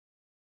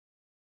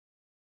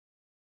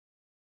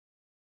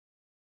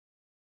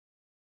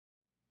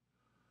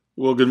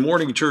Well, good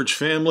morning, church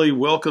family.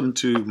 Welcome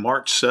to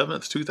March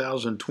 7th,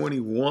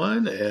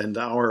 2021, and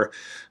our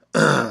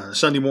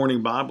Sunday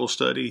morning Bible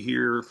study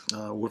here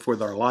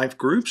with our life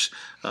groups.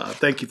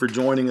 Thank you for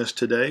joining us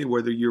today,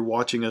 whether you're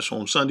watching us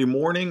on Sunday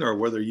morning or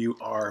whether you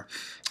are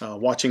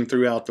watching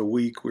throughout the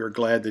week. We're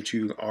glad that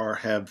you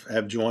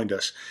have joined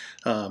us.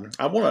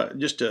 I want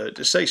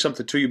to say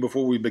something to you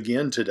before we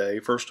begin today.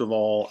 First of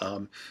all,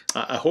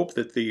 I hope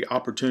that the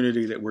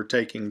opportunity that we're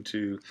taking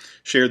to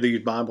share these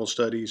Bible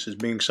studies is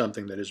being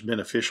something that is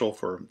beneficial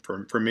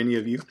for many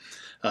of you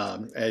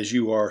as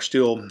you are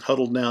still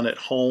huddled down at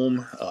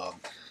home,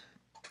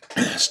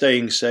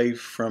 staying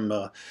safe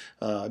from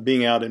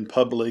being out in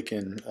public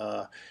and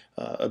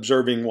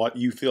observing what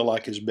you feel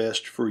like is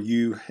best for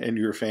you and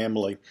your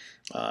family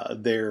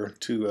there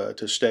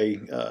to stay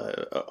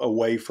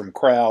away from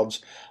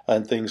crowds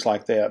and things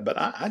like that. But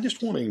I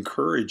just want to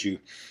encourage you.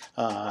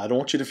 I don't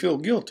want you to feel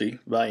guilty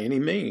by any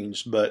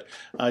means, but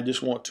I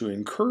just want to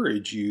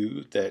encourage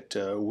you that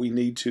we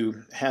need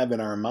to have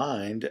in our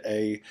mind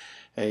an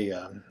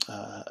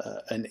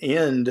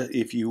end,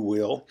 if you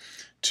will,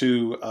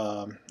 to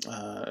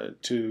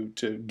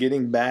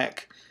getting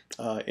back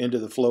into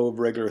the flow of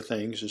regular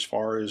things as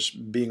far as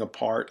being a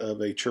part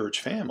of a church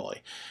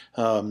family.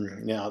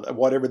 Now,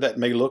 whatever that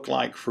may look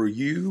like for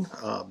you,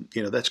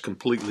 that's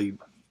completely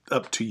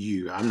up to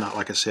you. I'm not,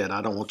 like I said,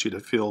 I don't want you to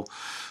feel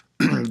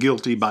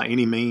guilty by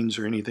any means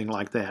or anything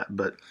like that,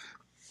 but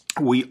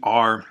we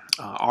are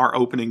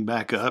opening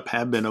back up,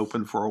 have been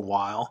open for a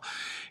while,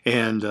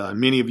 and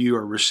many of you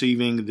are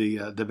receiving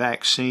the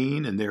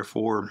vaccine, and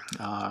therefore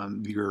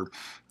your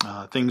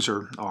things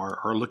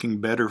are looking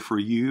better for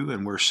you,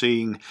 and we're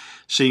seeing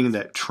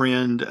that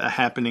trend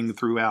happening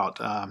throughout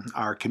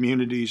our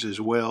communities as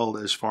well,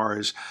 as far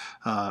as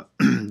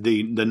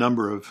the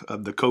number of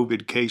the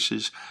COVID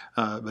cases,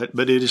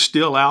 but it is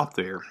still out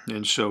there,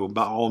 and so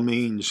by all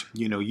means,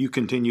 you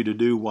continue to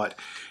do what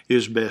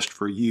is best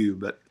for you.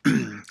 But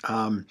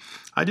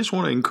I just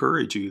want to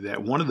encourage you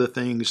that one of the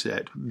things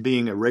that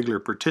being a regular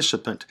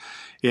participant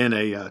in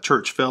a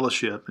church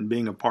fellowship and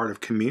being a part of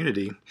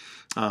community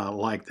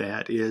like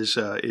that is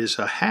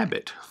a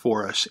habit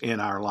for us in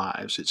our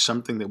lives. It's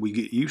something that we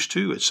get used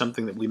to. It's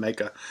something that we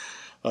make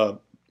a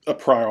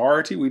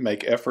priority. We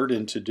make effort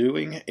into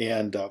doing,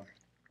 and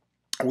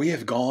we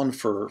have gone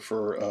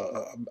for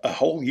a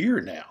whole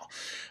year now,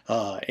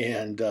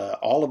 and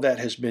all of that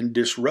has been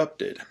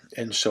disrupted.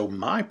 And so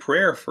my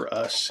prayer for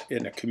us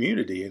in a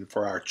community and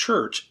for our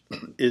church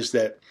is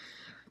that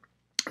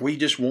we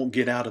just won't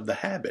get out of the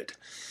habit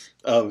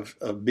of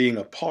being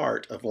a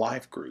part of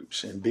life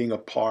groups and being a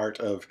part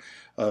of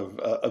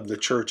the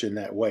church in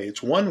that way.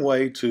 It's one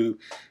way to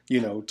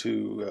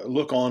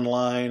look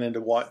online and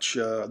to watch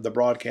the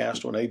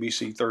broadcast on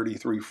ABC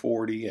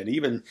 3340, and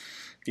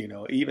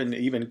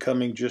even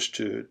coming just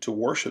to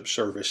worship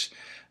service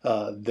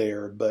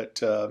there.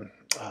 But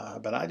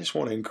I just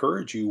want to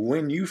encourage you,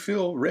 when you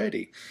feel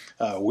ready,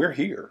 we're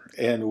here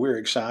and we're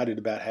excited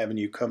about having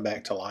you come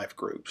back to life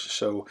groups.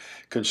 So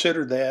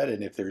consider that,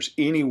 and if there's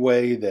any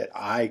way that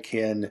I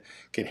can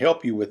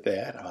help you with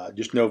that,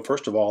 just know,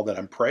 first of all, that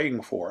I'm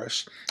praying for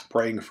us,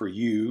 praying for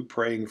you,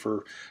 praying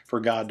for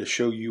God to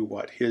show you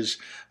what His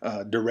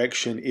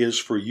direction is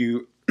for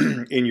you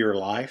in your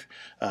life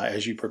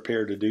as you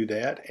prepare to do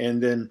that.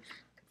 And then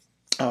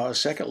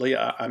secondly,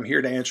 I'm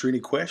here to answer any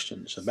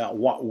questions about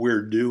what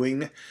we're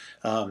doing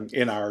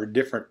in our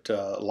different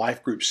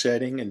life group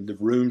setting and the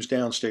rooms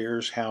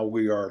downstairs, how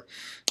we are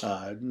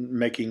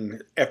making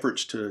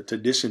efforts to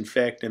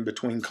disinfect in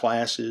between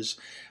classes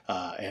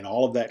and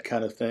all of that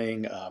kind of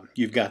thing.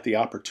 You've got the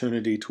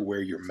opportunity to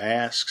wear your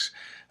masks.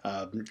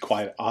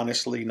 Quite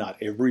honestly, not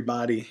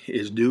everybody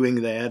is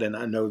doing that, and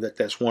I know that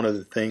that's one of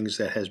the things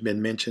that has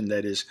been mentioned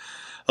that is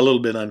a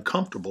little bit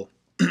uncomfortable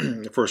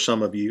for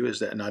some of you, is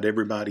that not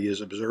everybody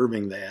is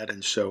observing that.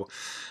 And so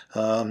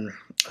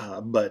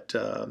but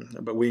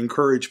we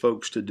encourage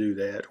folks to do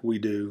that. We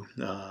do.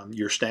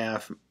 Your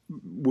staff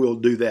will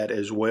do that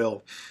as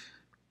well.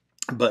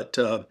 But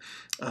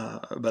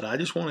I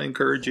just want to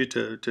encourage you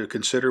to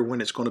consider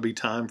when it's going to be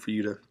time for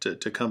you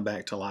to come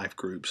back to life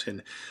groups.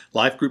 And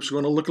life groups are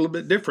going to look a little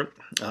bit different.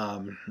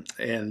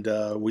 And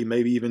we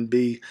may even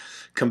be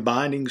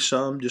combining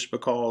some just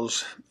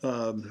because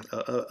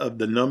of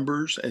the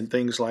numbers and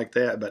things like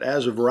that. But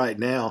as of right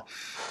now,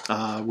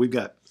 we've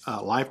got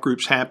life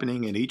groups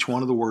happening in each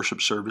one of the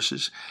worship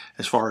services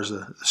as far as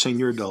the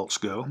senior adults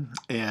go.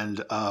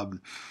 And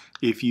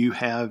if you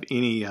have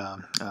any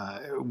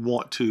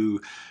want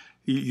to,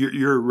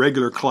 your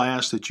regular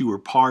class that you were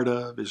part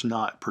of is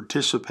not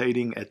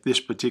participating at this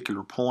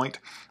particular point,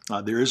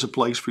 there is a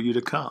place for you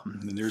to come,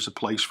 and there's a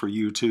place for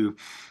you to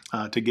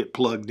get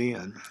plugged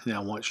in.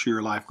 Now, once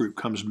your life group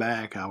comes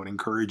back, I would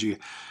encourage you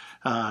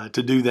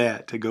to do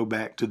that, to go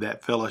back to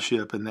that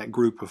fellowship and that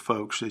group of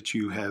folks that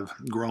you have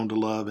grown to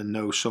love and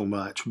know so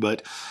much.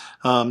 But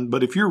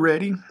if you're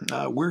ready,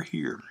 we're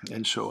here.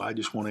 And so I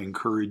just want to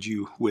encourage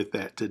you with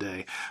that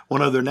today.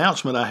 One other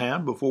announcement I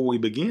have before we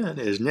begin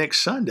is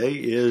next Sunday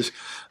is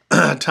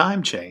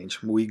time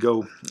change. We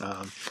go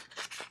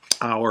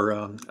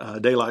our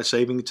daylight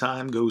saving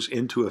time goes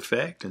into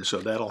effect, and so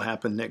that'll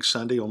happen next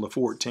Sunday on the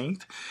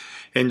 14th.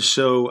 And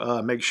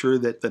so make sure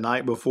that the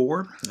night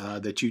before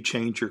that you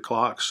change your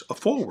clocks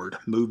forward,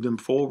 move them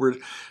forward,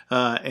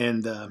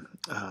 and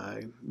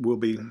we'll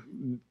be,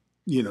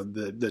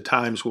 the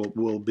times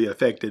will be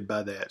affected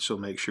by that. So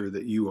make sure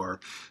that you are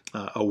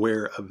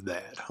aware of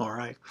that. All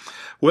right.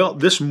 Well,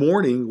 this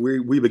morning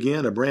we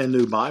began a brand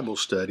new Bible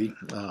study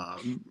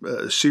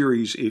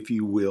series, if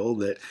you will,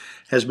 that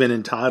has been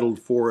entitled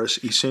for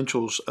us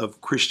Essentials of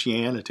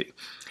Christianity.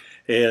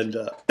 And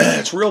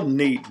it's real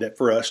neat that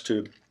for us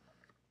to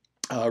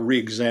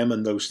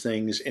re-examine those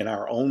things in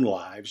our own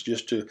lives,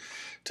 just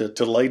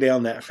to lay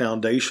down that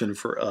foundation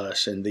for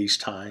us in these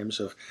times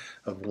of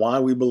why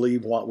we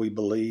believe what we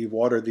believe,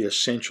 what are the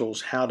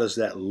essentials, how does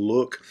that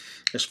look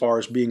as far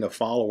as being a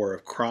follower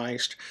of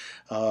Christ.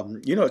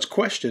 It's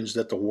questions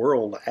that the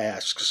world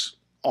asks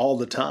all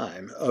the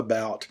time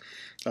about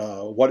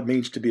what it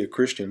means to be a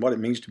Christian, what it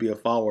means to be a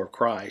follower of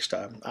Christ.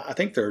 I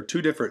think there are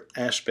two different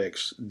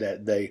aspects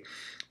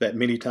that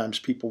many times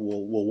people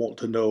will want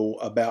to know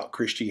about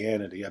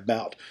Christianity,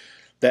 about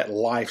that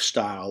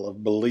lifestyle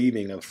of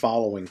believing, of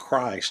following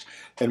Christ.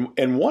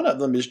 And one of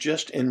them is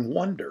just in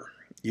wonder,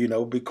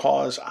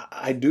 because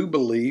I do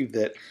believe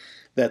that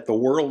the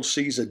world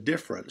sees a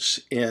difference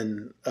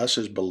in us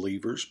as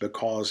believers,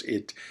 because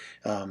it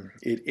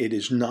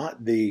is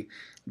not the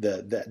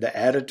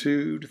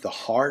attitude, the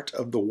heart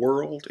of the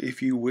world,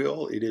 if you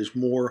will. It is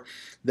more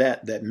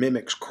that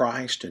mimics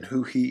Christ and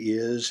who He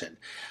is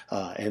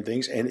and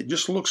things, and it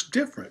just looks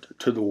different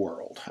to the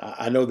world.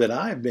 I know that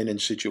I've been in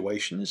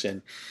situations,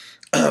 and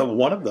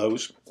one of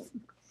those,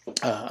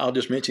 I'll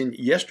just mention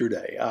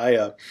yesterday.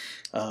 I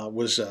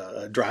was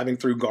driving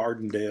through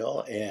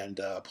Gardendale and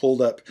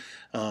pulled up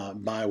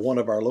by one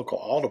of our local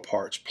auto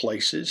parts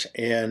places,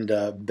 and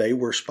they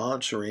were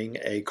sponsoring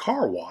a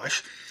car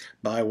wash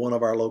by one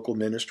of our local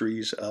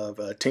ministries of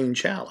Teen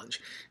Challenge.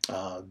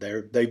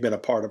 They've been a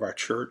part of our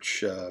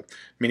church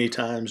many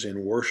times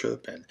in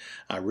worship, and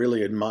I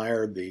really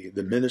admire the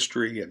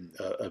ministry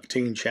of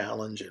Teen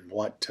Challenge and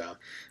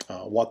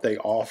what they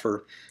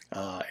offer.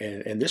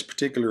 And this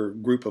particular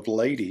group of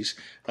ladies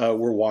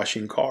were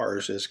washing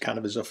cars as kind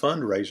of as a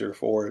fundraiser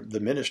for the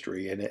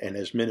ministry and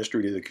as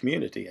ministry to the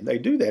community, and they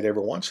do that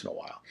every once in a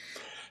while.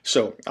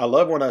 So I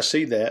love when I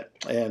see that,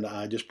 and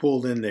I just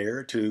pulled in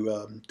there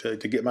to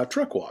get my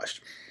truck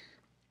washed.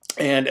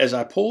 And as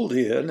I pulled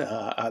in,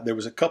 there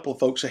was a couple of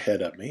folks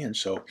ahead of me, and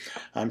so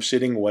I'm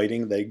sitting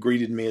waiting. They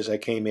greeted me as I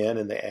came in,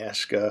 and they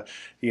asked,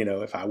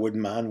 if I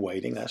wouldn't mind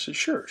waiting. I said,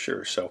 sure.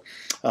 So,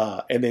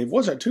 and then it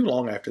wasn't too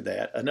long after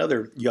that,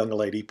 another young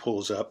lady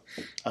pulls up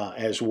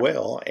as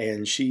well,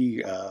 and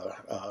she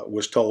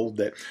was told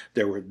that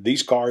there were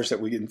these cars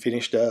that we getting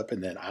finished up,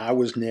 and then I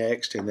was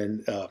next, and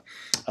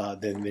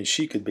then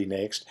she could be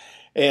next.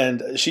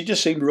 And she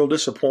just seemed real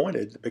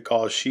disappointed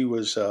because she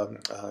was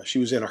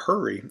in a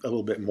hurry a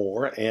little bit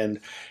more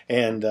and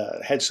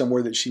had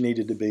somewhere that she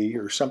needed to be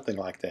or something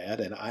like that.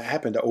 And I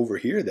happened to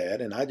overhear that,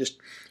 and I just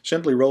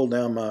simply rolled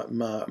down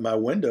my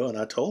window and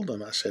I told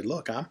them, I said,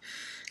 look, I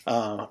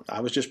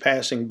was just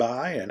passing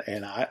by,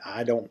 and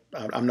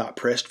I'm not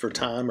pressed for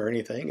time or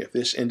anything. If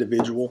this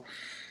individual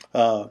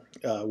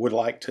would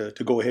like to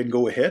go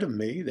ahead of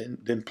me,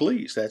 then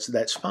please,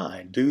 that's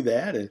fine. Do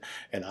that,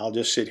 and I'll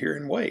just sit here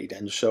and wait.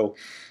 And so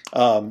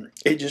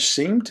it just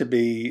seemed to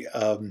be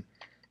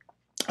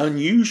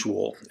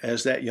unusual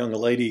as that young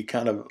lady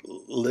kind of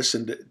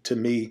listened to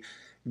me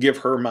give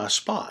her my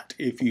spot,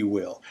 if you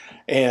will.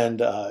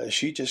 And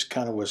she just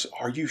kind of was,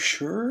 are you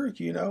sure?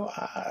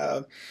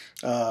 I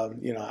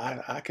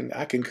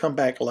can come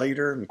back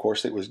later. And of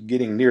course, it was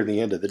getting near the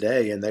end of the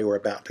day and they were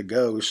about to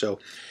go. So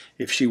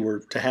if she were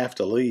to have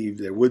to leave,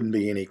 there wouldn't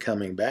be any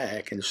coming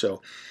back. And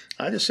so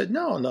I just said,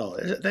 no,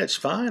 that's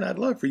fine. I'd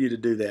love for you to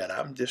do that.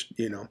 I'm just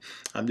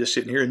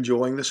sitting here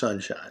enjoying the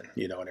sunshine,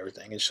 and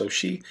everything. And so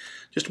she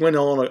just went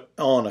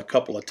on a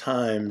couple of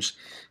times,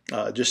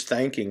 just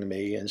thanking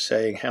me and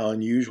saying how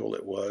unusual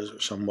it was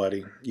that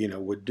somebody,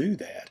 would do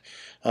that.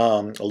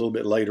 A little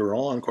bit later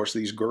on, of course,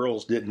 these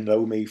girls didn't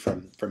know me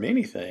from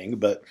anything,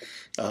 but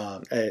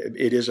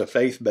it is a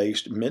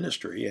faith-based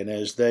ministry. And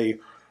as they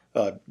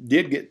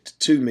did get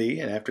to me,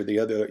 and after the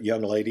other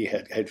young lady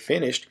had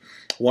finished,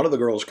 one of the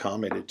girls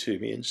commented to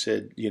me and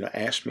said,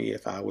 asked me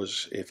if I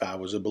was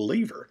a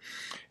believer,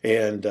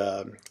 and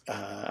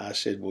I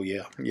said, well,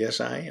 yes,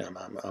 I am.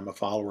 I'm a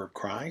follower of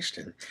Christ,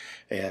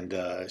 and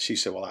she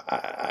said, well,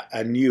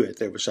 I knew it.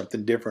 There was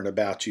something different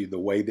about you, the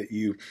way that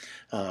you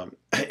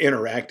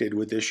interacted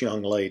with this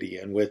young lady,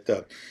 and with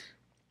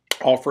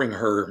offering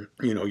her,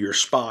 your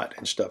spot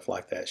and stuff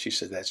like that. She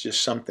said that's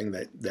just something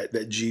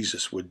that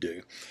Jesus would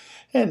do.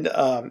 And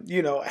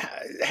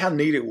how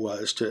neat it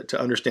was to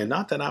understand.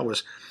 Not that I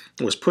was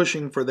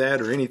pushing for that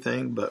or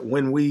anything, but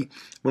when we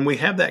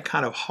have that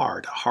kind of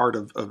heart, a heart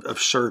of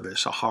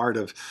service, a heart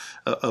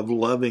of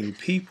loving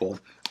people,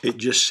 it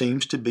just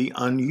seems to be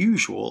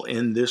unusual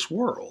in this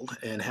world.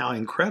 And how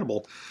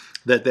incredible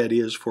that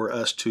is for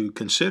us to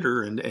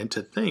consider and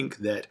to think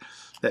that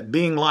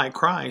being like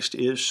Christ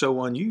is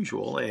so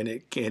unusual, and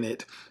it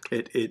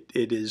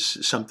is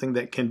something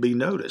that can be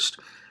noticed.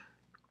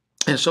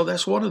 And so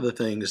that's one of the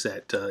things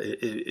that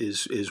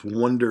is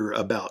wonder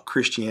about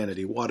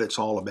Christianity, what it's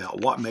all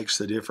about, what makes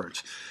the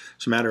difference.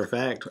 As a matter of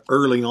fact,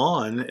 early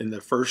on in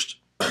the first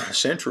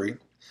century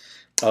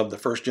of the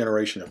first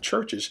generation of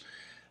churches,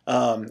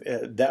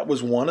 that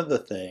was one of the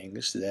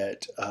things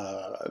that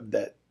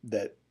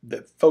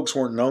that folks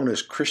weren't known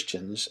as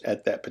Christians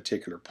at that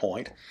particular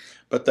point,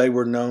 but they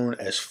were known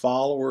as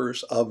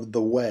followers of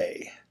the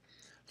way.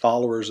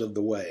 Followers of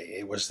the way.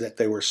 It was that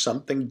there was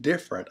something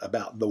different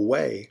about the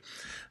way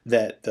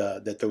that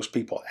those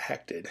people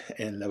acted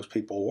and those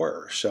people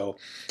were. So,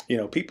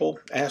 people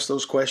ask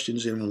those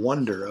questions and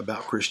wonder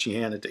about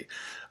Christianity.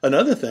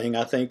 Another thing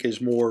I think is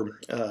more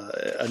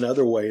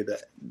another way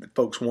that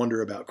folks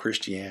wonder about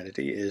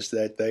Christianity is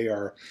that they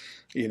are,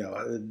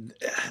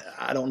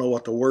 I don't know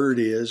what the word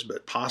is,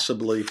 but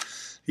possibly,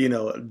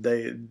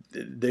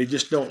 they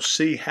just don't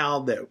see how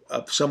that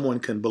someone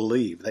can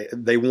believe.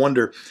 They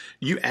wonder,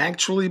 you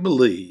actually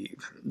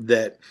believe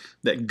that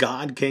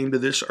God came to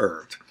this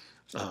earth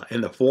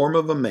in the form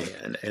of a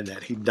man, and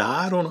that he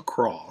died on a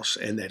cross,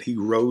 and that he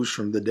rose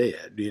from the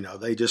dead.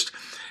 They just,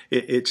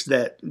 it's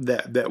that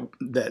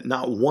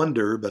not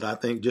wonder, but I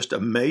think just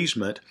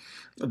amazement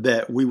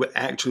that we would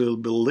actually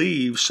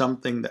believe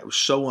something that was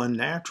so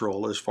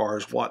unnatural as far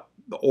as what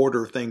the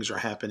order of things are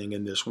happening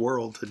in this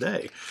world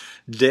today,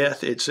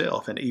 death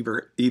itself, and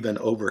even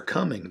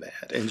overcoming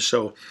that. And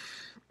so,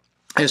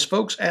 as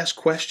folks ask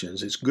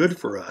questions, it's good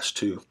for us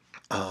to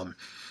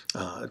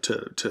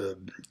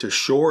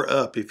shore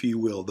up, if you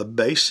will, the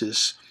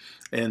basis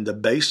and the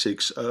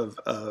basics of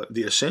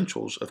the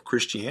essentials of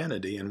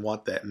Christianity and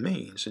what that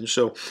means. And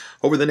so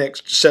over the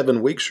next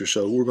 7 weeks or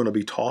so, we're going to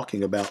be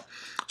talking about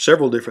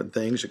several different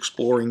things,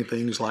 exploring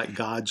things like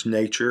God's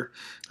nature,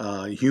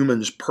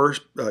 humanity's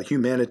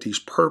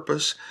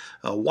purpose,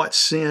 what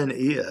sin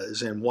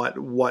is, and what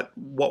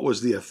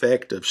was the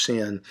effect of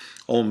sin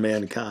on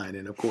mankind,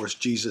 and of course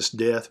Jesus'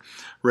 death,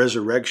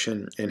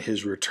 resurrection, and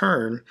his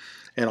return,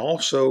 and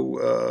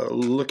also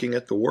looking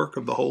at the work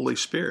of the Holy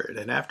Spirit.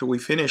 And after we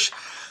finish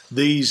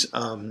these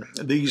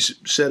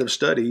set of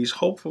studies,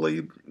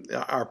 hopefully,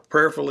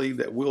 prayerfully,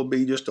 that we'll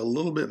be just a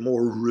little bit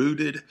more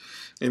rooted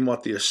in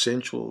what the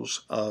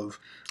essentials of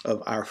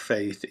our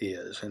faith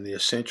is, and the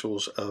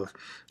essentials of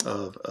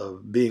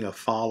being a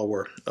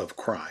follower of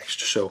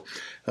Christ. So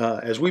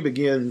as we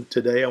begin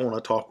today, I want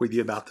to talk with you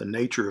about the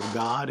nature of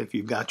God. If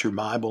you've got your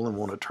Bible and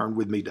want to turn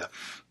with me to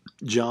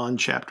John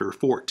chapter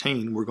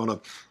 14, we're going to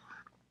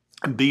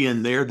be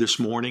in there this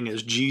morning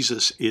as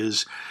Jesus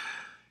is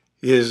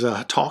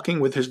talking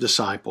with his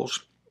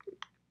disciples.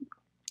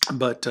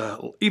 But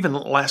even the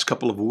last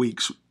couple of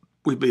weeks,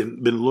 we've been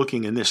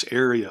looking in this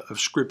area of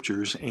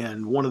scriptures,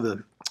 and one of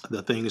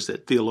the things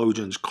that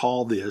theologians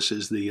call this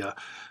is the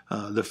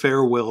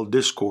farewell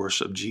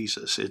discourse of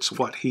Jesus. It's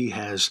what he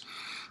has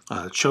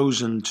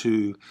chosen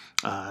to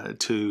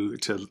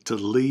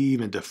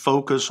leave and to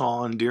focus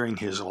on during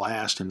his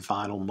last and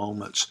final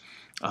moments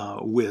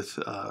with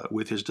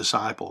his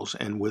disciples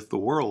and with the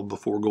world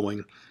before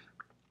going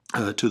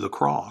to the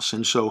cross.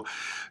 And so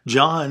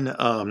John,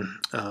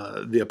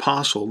 the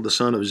apostle, the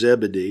son of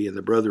Zebedee and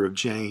the brother of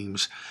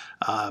James,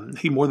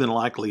 he more than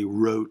likely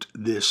wrote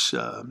this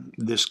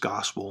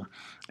gospel,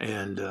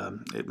 and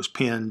it was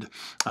penned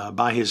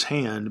by his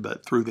hand,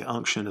 but through the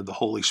unction of the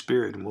Holy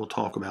Spirit. And we'll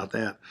talk about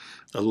that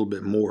a little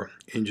bit more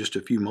in just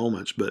a few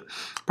moments, but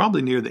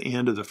probably near the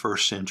end of the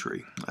first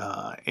century.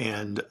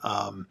 And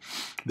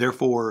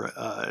therefore,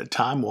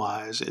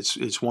 time-wise,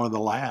 it's one of the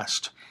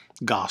last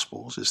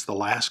Gospels. It's the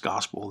last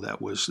gospel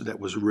that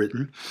was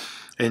written.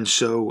 And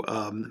so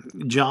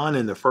John,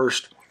 in the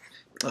first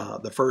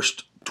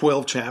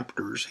 12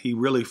 chapters, he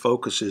really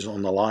focuses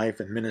on the life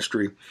and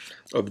ministry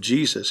of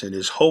Jesus, and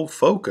his whole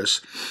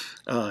focus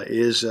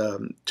is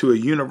to a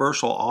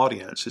universal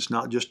audience. It's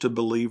not just to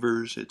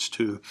believers, it's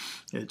to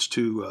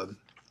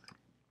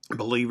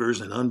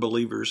believers and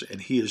unbelievers, and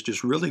he is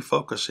just really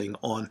focusing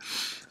on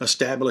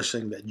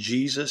establishing that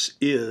Jesus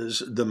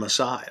is the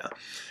Messiah.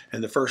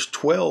 And the first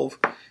 12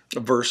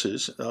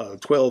 verses,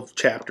 12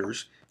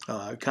 chapters,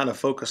 kind of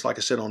focus, like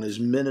I said, on his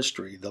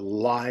ministry, the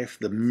life,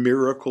 the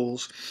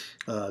miracles,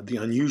 the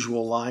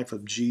unusual life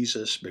of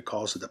Jesus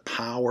because of the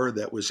power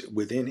that was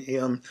within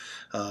him,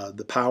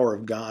 the power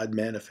of God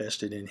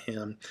manifested in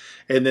him.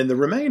 And then the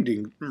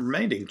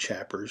remaining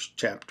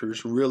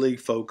chapters really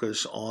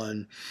focus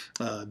on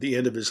the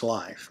end of his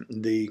life,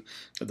 the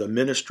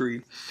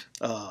ministry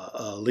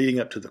leading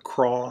up to the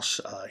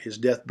cross, his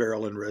death,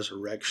 burial, and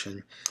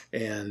resurrection,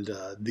 and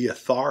the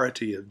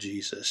authority of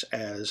Jesus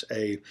as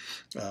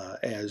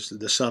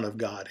the Son of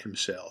God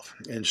himself.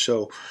 And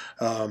so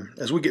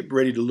as we get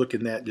ready to look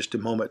in that just a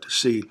moment to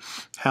see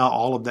how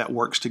all of that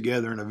works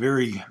together in a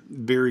very,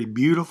 very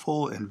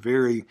beautiful and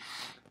very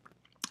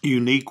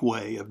unique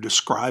way of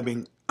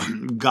describing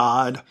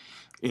God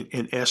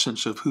in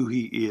essence of who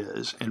he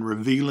is, and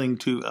revealing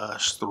to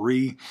us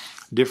three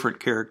different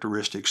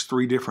characteristics,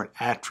 three different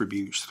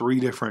attributes, three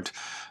different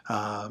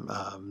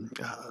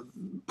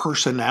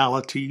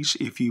personalities,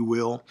 if you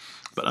will,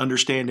 but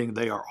understanding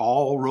they are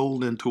all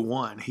rolled into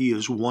one. He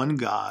is one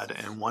God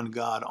and one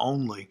God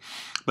only,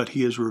 but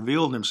he has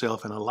revealed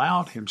himself and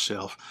allowed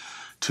himself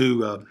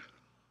to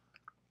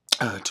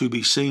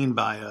be seen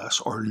by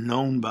us or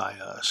known by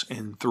us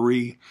in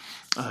three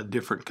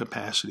different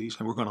capacities.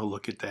 And we're going to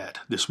look at that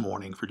this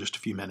morning for just a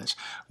few minutes.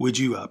 Would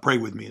you pray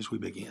with me as we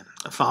begin?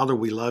 Father,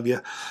 we love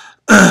you.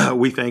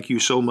 We thank you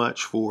so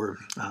much for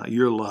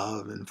your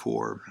love and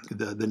for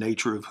the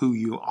nature of who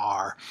you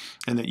are,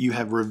 and that you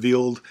have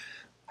revealed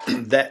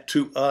that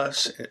to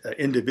us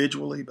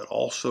individually, but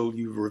also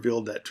you've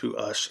revealed that to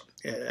us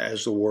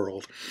as the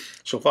world.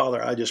 So,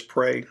 Father, I just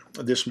pray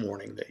this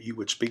morning that you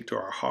would speak to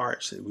our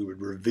hearts, that we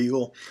would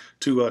reveal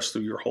to us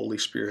through your Holy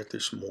Spirit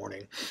this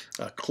morning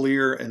a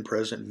clear and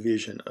present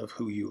vision of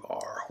who you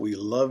are. We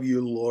love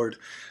you, Lord.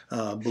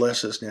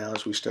 Bless us now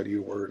as we study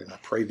your word, and I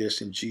pray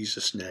this in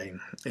Jesus' name.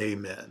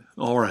 Amen.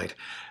 All right.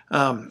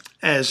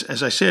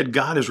 As I said,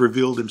 God has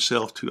revealed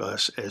himself to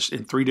us as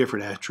in three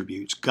different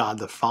attributes: God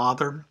the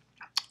Father,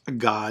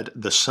 God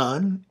the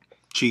Son,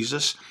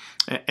 Jesus,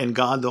 and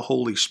God the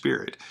Holy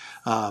Spirit.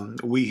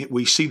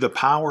 We see the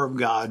power of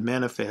God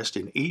manifest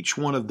in each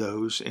one of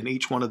those,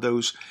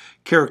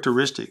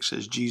 characteristics,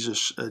 as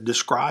Jesus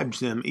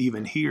describes them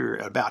even here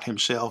about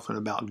himself and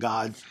about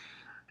God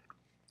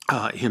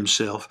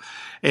himself.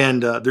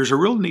 And there's a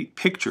real neat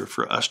picture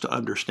for us to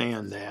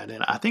understand that.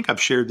 And I think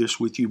I've shared this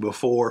with you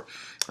before,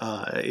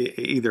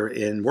 either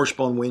in Worship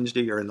on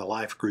Wednesday or in the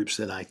life groups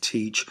that I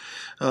teach.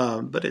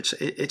 But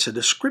it's a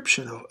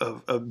description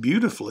of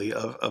beautifully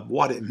of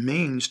what it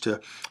means to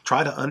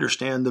try to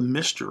understand the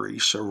mystery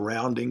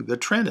surrounding the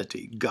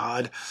Trinity.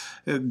 God,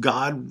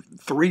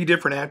 three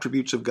different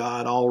attributes of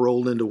God all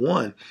rolled into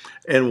one.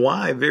 And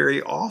why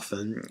very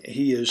often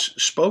he is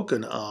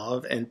spoken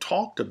of and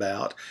talked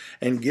about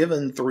and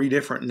given three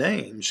different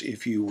names,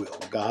 if you will: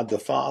 God the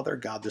Father,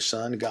 God the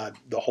Son, God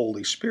the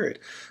Holy Spirit.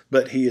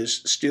 But he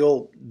is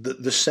still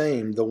the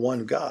same, the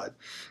one God.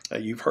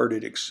 You've heard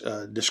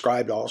it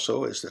described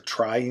also as the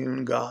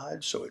triune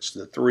God. So it's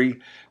the three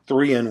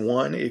in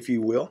one, if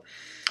you will.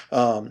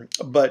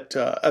 But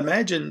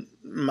imagine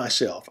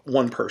myself,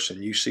 one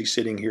person you see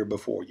sitting here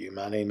before you.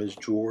 My name is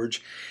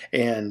George,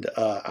 and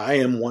I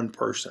am one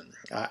person.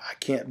 I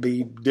can't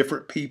be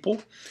different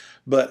people,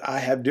 but I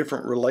have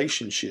different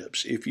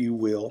relationships, if you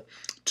will,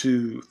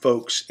 to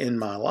folks in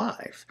my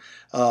life.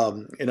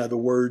 In other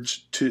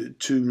words, to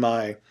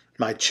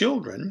my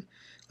children,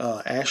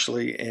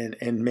 Ashley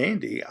and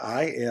Mandy,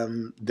 I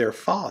am their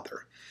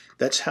father.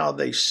 That's how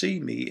they see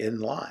me in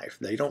life.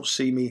 They don't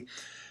see me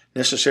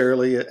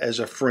necessarily as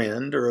a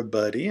friend or a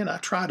buddy, and I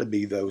try to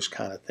be those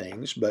kind of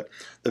things. But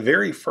the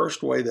very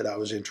first way that I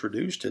was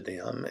introduced to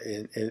them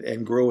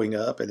and growing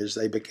up, and as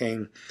they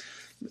became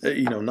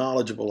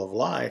knowledgeable of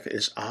life,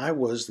 is I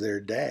was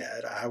their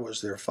dad. I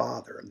was their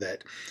father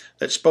that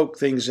spoke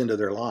things into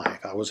their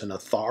life. I was an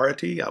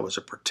authority. I was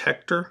a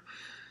protector.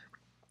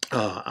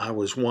 I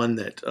was one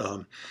that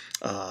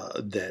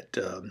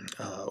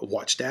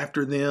watched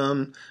after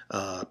them,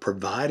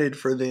 provided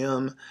for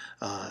them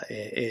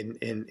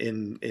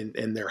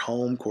in their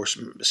home. Of course,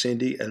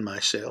 Cindy and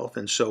myself,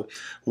 and so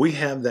we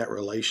have that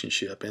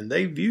relationship, and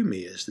they view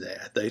me as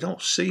that. They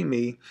don't see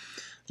me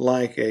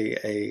like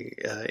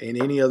in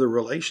any other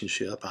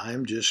relationship.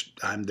 I'm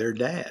their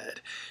dad,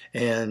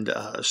 and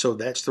so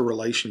that's the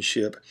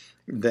relationship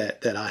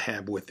that I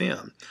have with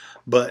them.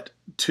 But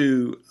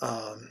to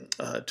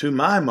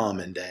my mom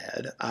and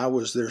dad, I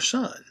was their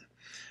son,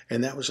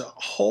 and that was a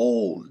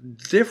whole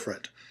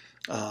different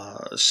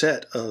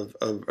set of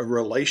a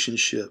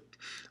relationship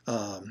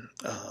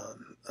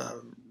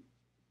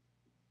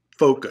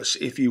focus,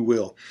 if you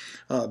will,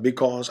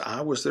 because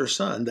I was their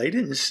son. They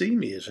didn't see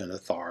me as an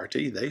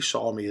authority. They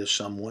saw me as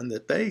someone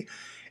that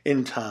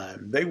in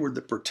time, they were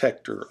the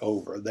protector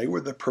over. They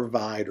were the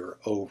provider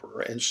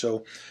over. And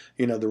so,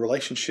 the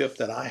relationship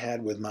that I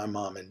had with my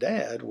mom and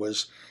dad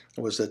was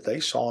that they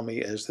saw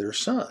me as their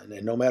son.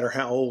 And no matter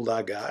how old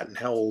I got and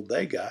how old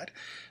they got,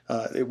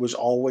 it was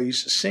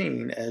always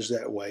seen as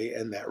that way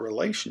in that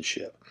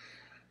relationship.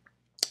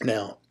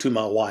 Now, to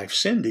my wife,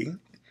 Cindy,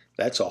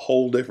 that's a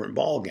whole different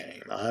ball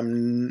game.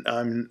 I'm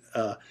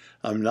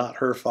not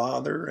her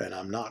father, and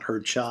I'm not her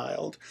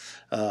child.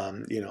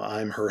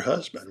 I'm her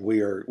husband.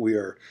 We are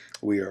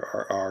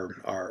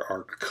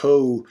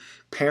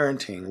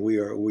co-parenting.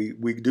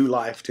 We do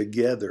life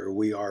together.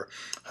 We are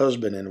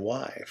husband and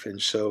wife, and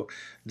so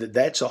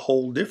that's a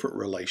whole different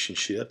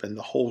relationship, and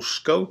the whole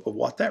scope of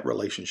what that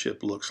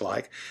relationship looks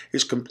like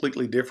is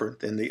completely different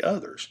than the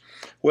others.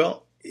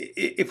 Well,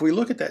 if we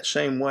look at that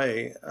same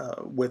way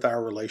with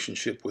our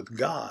relationship with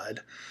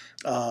God,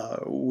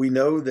 we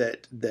know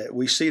that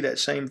we see that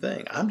same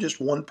thing. I'm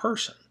just one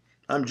person.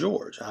 I'm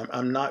George.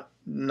 I'm not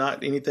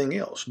anything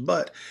else.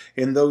 But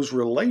in those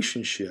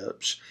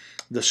relationships,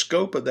 the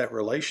scope of that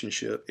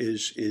relationship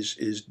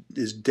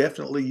is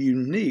definitely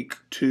unique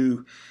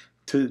to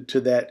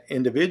to that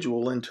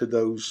individual and to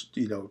those,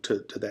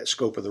 to that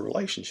scope of the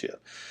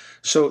relationship.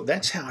 So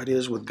that's how it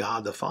is with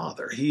God the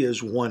Father. He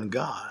is one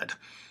God,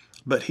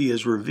 but he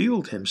has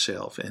revealed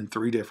himself in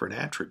three different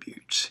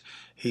attributes.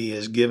 He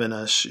has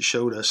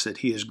showed us that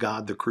he is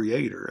God the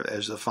Creator,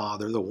 as the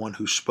Father, the one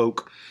who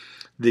spoke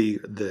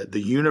the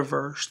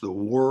universe, the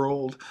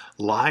world,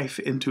 life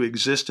into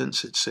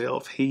existence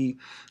itself. He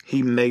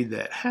made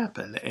that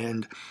happen,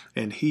 and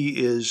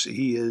he is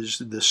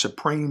the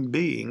supreme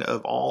being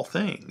of all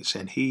things,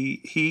 and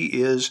he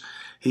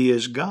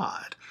is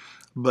God.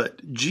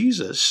 But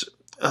Jesus,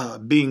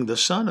 being the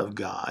Son of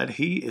God,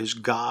 he is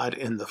God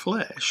in the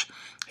flesh.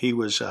 He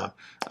was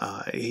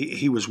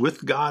he was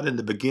with God in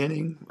the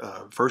beginning.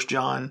 1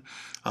 John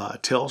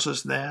tells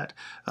us that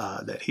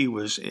he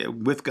was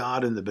with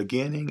God in the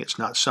beginning. It's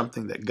not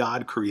something that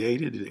God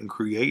created. It didn't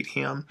create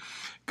him.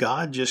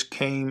 God just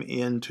came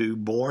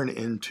born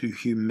into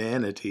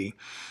humanity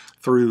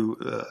through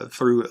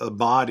a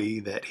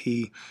body that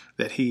he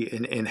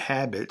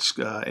inhabits,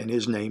 and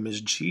his name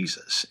is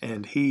Jesus.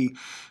 And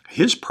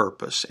his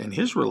purpose and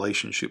his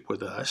relationship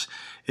with us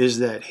is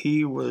that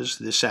he was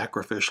the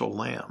sacrificial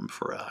lamb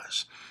for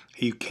us.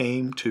 He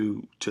came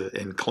to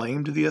and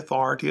claimed the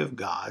authority of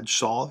God,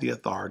 saw the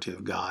authority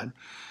of God,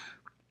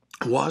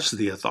 was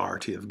the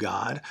authority of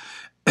God,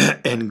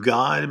 and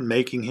God,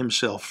 making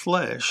himself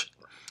flesh,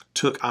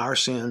 took our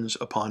sins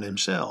upon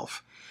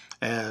himself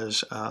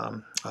as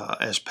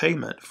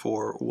payment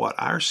for what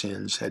our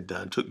sins had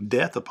done, took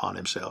death upon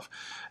himself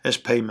as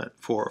payment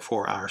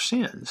for our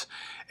sins.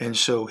 And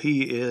so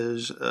he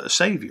is a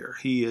Savior.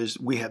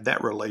 We have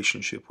that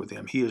relationship with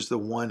him. He is the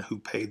one who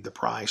paid the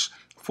price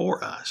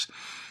for us.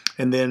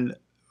 And then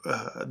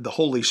the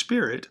Holy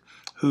Spirit,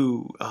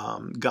 who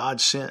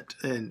God sent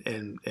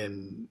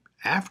and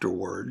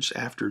afterwards,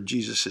 after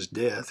Jesus'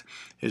 death,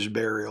 his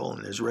burial,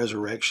 and his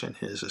resurrection,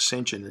 his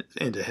ascension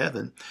into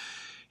heaven,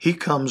 he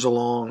comes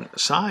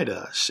alongside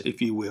us,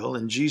 if you will,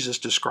 and Jesus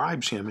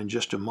describes him in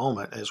just a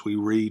moment as we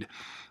read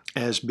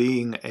as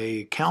being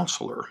a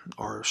counselor,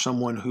 or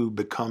someone who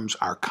becomes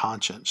our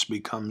conscience,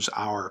 becomes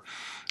our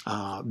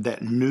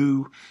that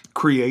new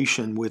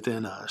creation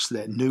within us,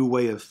 that new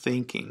way of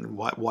thinking,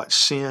 what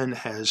sin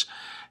has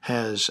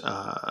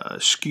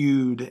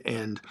skewed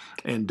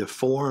and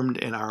deformed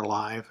in our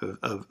life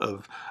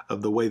of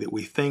the way that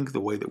we think, the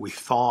way that we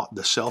thought,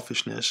 the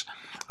selfishness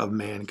of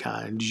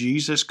mankind.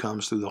 Jesus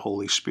comes through the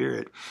Holy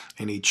Spirit,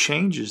 and he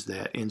changes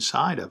that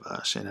inside of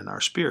us and in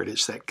our spirit.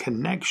 It's that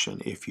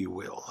connection, if you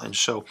will. And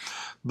so,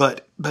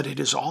 but it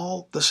is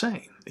all the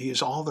same. He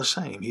is all the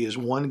same. He is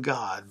one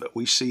God, but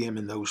we see him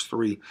in those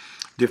three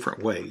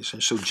different ways.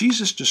 And so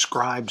Jesus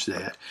describes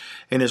that.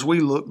 And as we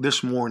look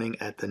this morning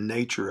at the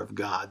nature of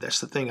God, that's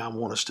the thing I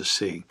want us to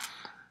see,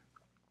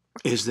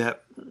 is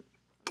that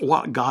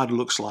what God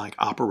looks like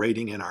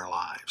operating in our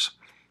lives.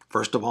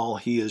 First of all,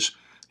 he is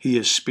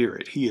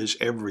spirit. He is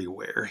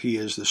everywhere. He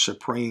is the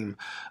supreme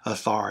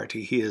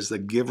authority. He is the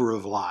giver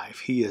of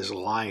life. He is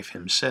life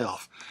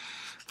himself.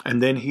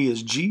 And then he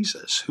is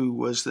Jesus, who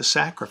was the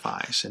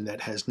sacrifice and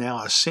that has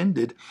now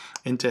ascended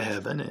into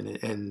heaven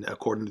and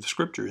according to the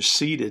Scripture, is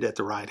seated at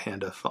the right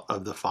hand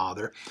of the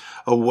Father,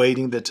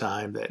 awaiting the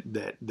time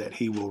that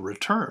he will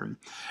return.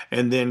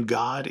 And then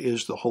God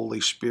is the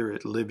Holy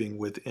Spirit living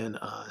within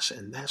us.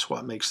 And that's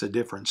what makes the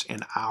difference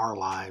in our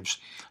lives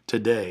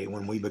today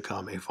when we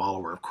become a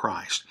follower of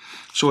Christ.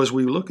 So as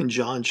we look in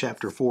John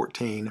chapter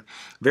 14,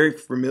 very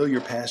familiar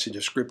passage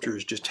of Scripture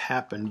has just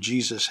happened.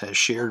 Jesus has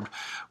shared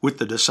with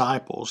the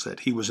disciples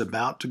that he was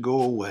about to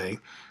go away.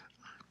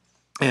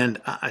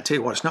 And I tell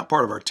you what, it's not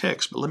part of our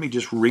text, but let me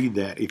just read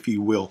that, if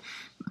you will.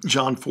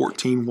 John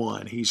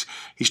 14:1.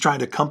 He's trying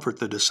to comfort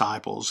the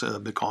disciples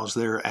because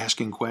they're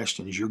asking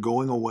questions. You're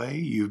going away.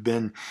 You've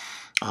been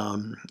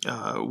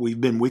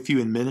we've been with you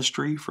in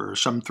ministry for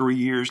some 3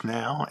 years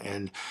now,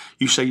 and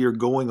you say you're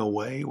going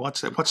away.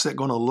 What's that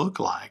going to look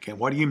like? And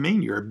what do you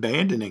mean you're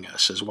abandoning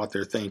us? Is what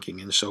they're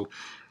thinking. And so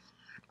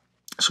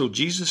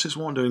Jesus is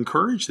wanting to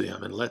encourage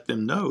them and let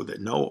them know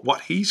that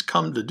what he's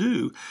come to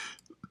do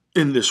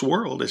in this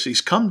world is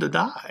he's come to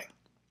die.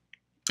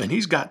 And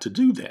he's got to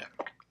do that.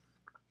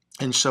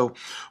 And so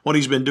what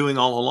he's been doing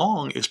all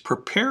along is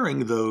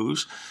preparing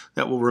those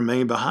that will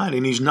remain behind.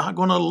 And he's not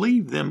going to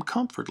leave them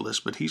comfortless,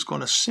 but he's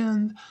going to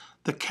send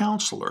the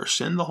counselor,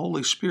 send the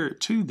Holy Spirit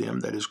to them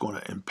that is going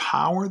to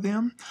empower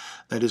them,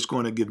 that is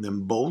going to give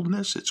them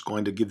boldness, it's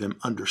going to give them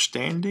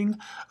understanding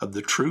of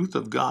the truth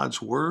of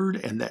God's Word.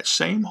 And that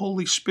same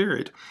Holy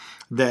Spirit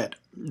that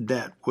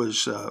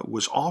was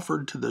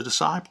offered to the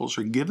disciples,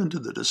 or given to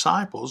the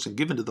disciples and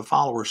given to the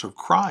followers of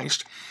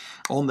Christ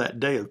on that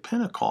day of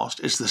Pentecost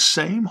is the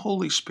same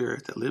Holy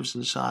Spirit that lives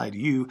inside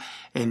you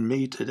and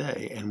me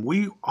today. And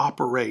we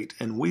operate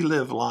and we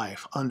live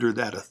life under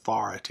that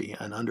authority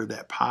and under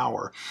that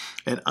power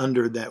and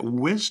under that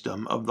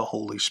wisdom of the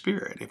Holy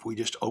Spirit if we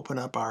just open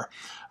up our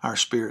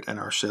spirit and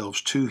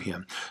ourselves to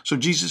Him. So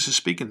Jesus is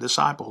speaking to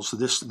disciples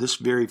this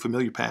very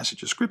familiar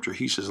passage of Scripture.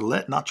 He says,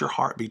 "Let not your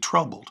heart be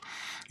troubled.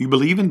 You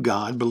believe in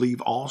God,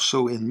 believe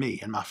also in me.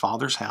 In my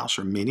Father's house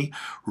are many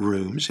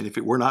rooms, and if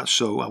it were not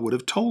so, I would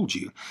have told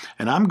you.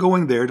 And I'm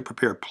going there to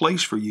prepare a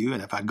place for you,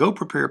 and if I go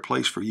prepare a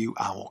place for you,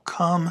 I will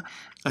come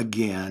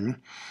again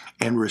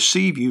and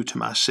receive you to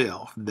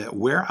myself, that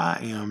where I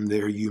am,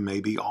 there you may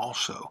be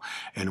also.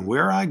 And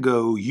where I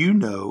go, you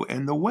know,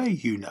 and the way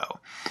you know."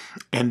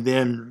 And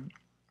then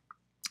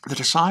the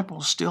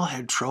disciples still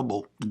had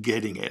trouble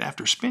getting it.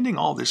 After spending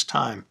all this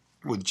time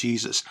with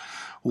Jesus,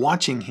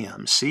 watching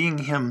Him, seeing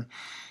Him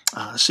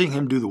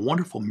do the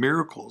wonderful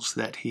miracles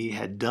that He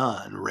had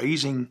done,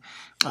 raising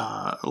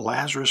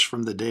Lazarus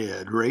from the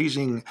dead,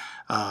 raising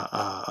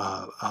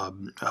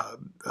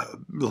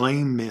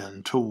lame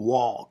men to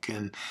walk,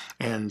 and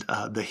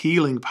the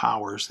healing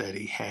powers that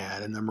He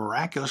had, and the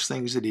miraculous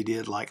things that He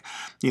did, like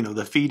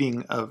the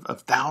feeding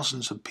of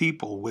thousands of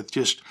people with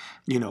just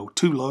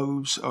 2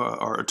 loaves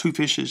or 2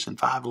 fishes and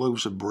 5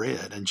 loaves of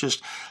bread, and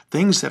just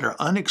things that are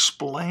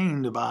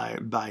unexplained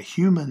by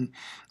human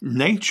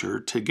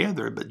nature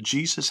together, but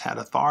Jesus had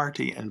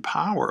authority and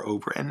power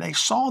over, and they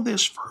saw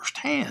this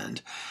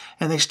firsthand,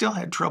 and they still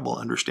had trouble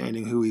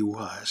understanding who He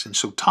was. And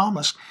so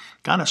Thomas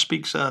kind of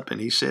speaks up,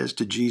 and he says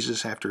to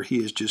Jesus, after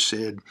He has just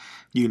said,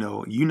 you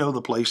know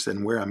the place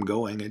and where I'm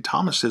going, and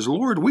Thomas says,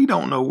 "Lord, we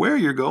don't know where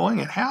you're going,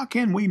 and how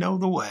can we know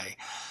the way?"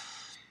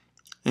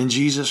 And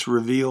Jesus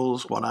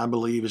reveals what I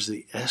believe is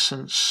the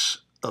essence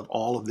of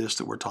all of this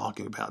that we're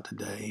talking about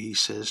today. He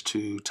says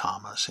to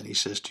Thomas, and He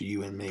says to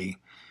you and me,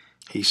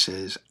 He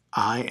says,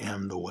 "I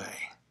am the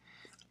way.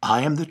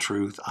 I am the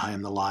truth. I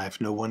am the life.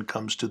 No one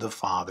comes to the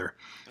Father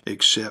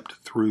except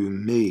through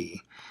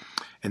me."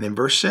 And then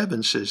verse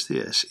 7 says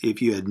this,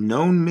 "If you had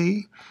known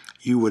me,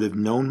 you would have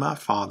known my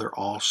Father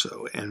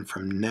also. And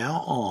from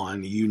now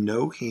on, you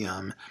know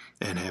Him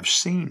and have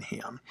seen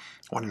Him."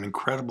 What an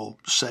incredible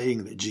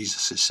saying that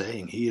Jesus is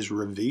saying. He is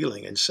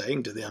revealing and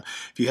saying to them,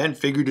 if you hadn't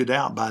figured it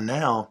out by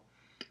now,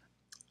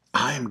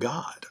 I am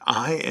God.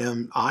 I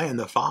and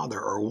the Father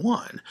are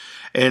one.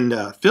 And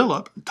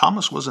Philip,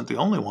 Thomas wasn't the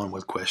only one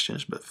with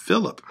questions, but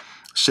Philip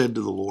said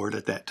to the Lord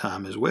at that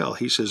time as well.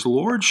 He says,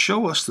 "Lord,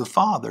 show us the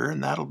Father,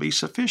 and that'll be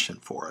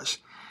sufficient for us."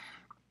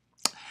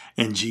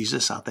 And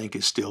Jesus, I think,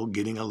 is still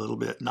getting a little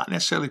bit, not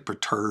necessarily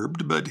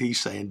perturbed, but He's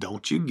saying,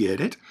 don't you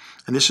get it?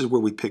 And this is where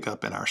we pick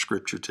up in our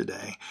scripture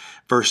today.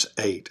 Verse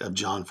 8 of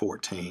John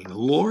 14.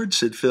 "Lord,"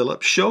 said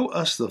Philip, "show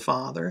us the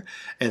Father,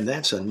 and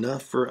that's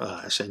enough for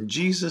us." And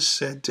Jesus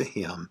said to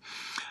him,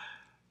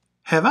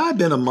 "Have I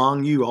been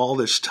among you all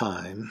this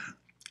time,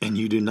 and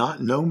you do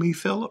not know me,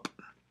 Philip?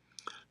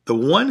 The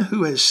one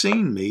who has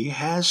seen me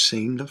has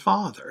seen the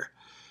Father.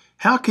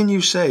 How can you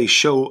say,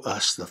 'Show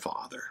us the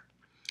Father'?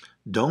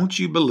 Don't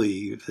you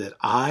believe that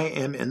I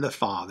am in the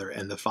Father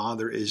and the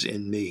Father is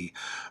in me?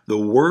 The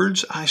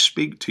words I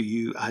speak to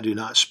you, I do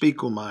not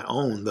speak on my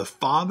own. The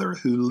Father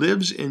who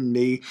lives in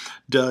me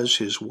does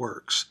His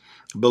works.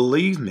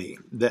 Believe me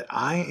that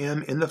I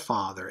am in the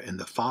Father and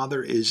the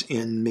Father is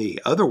in me.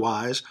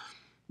 Otherwise,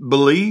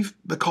 believe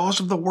because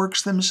of the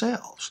works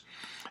themselves."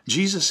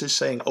 Jesus is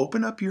saying,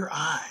 open up your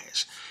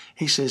eyes.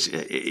 He says,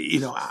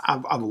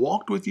 I've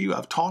walked with you,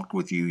 I've talked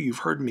with you, you've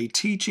heard me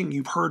teaching,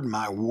 you've heard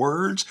my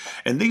words,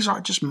 and these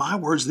aren't just my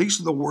words,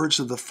 these are the words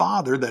of the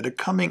Father that are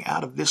coming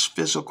out of this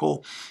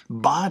physical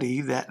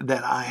body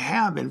that I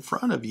have in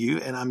front of you,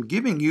 and I'm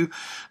giving you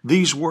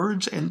these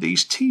words and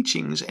these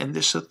teachings and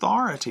this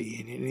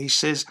authority. And he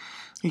says,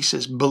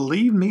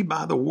 believe me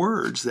by the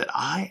words that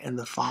I and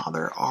the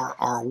Father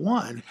are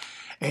one.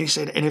 And he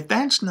said, and if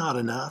that's not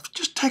enough,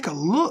 just take a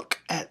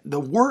look at the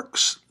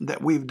works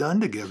that we've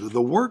done together,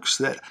 the works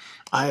that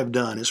I have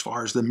done as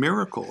far as the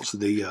miracles,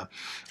 the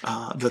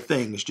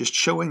things, just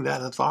showing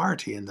that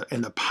authority and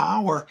the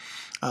power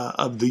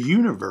of the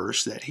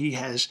universe that He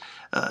has.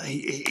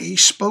 He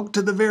spoke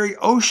to the very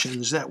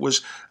oceans that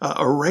was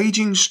a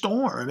raging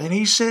storm, and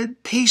He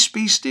said, "Peace,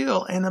 be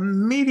still," and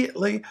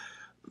immediately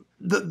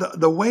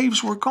the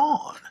waves were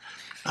gone.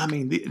 I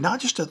mean, not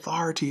just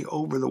authority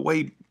over the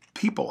way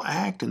people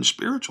act in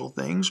spiritual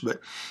things, but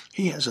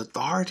He has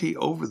authority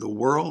over the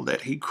world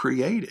that He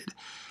created.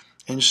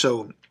 And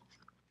so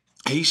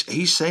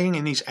he's saying,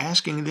 and He's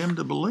asking them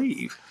to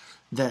believe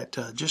that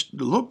just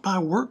look by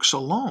works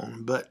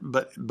alone, but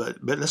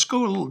let's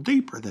go a little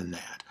deeper than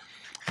that.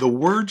 The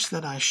words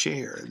that I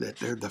share, that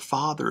they're the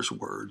Father's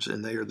words,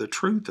 and they are the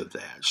truth of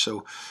that.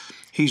 So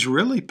He's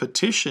really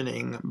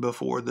petitioning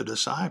before the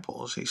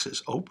disciples. He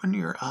says, open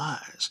your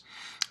eyes.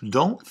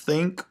 Don't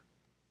think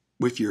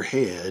with your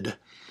head,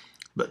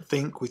 but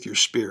think with your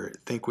spirit,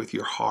 think with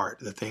your heart,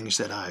 the things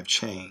that I've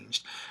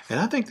changed. And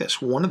I think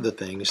that's one of the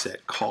things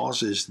that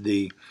causes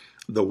the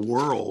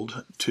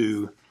world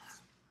to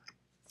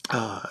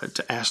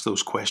ask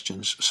those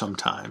questions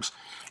sometimes,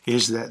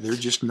 is that they're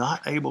just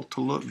not able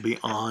to look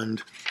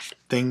beyond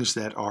things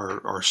that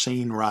are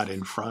seen right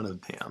in front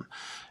of them.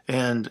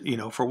 And,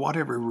 for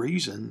whatever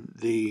reason,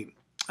 the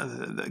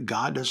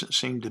God doesn't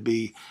seem to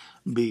be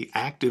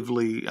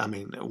actively,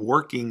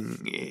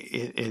 working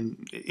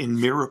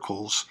in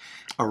miracles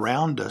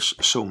around us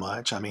so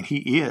much.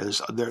 He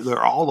is.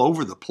 They're all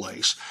over the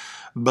place,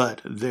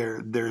 but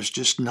there's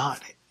just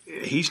not.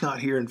 He's not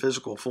here in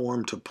physical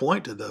form to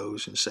point to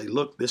those and say,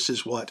 look, this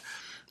is what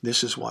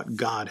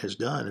God has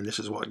done, and this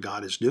is what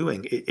God is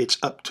doing. It's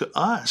up to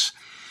us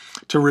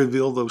to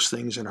reveal those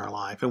things in our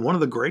life. And one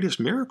of the greatest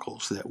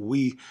miracles that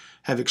we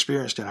have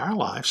experienced in our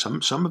life,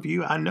 some of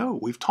you, I know,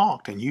 we've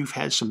talked, and you've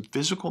had some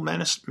physical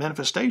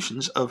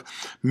manifestations of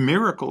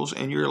miracles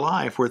in your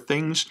life where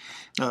things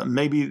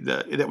maybe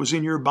that was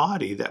in your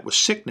body, that was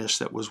sickness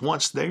that was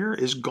once there,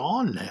 is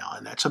gone now.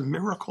 And that's a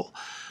miracle,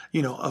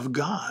 of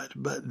God.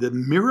 But the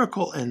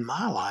miracle in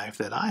my life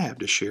that I have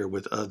to share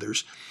with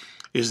others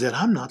is that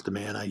I'm not the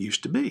man I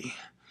used to be.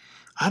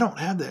 I don't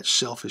have that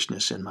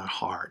selfishness in my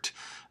heart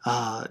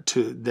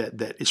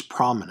that is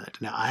prominent.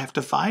 Now I have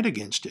to fight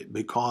against it,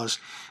 because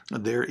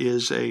there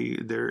is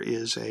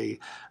a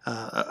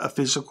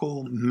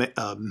physical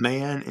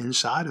man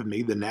inside of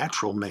me, the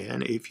natural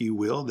man, if you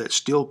will, that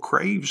still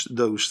craves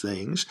those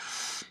things.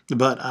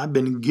 But I've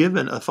been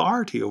given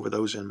authority over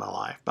those in my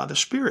life by the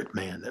Spirit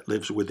man that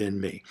lives within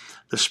me,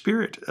 the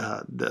Spirit,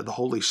 the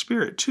Holy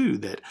Spirit too,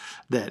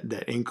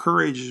 that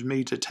encourages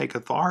me to take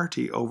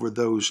authority over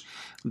those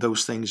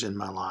things in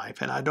my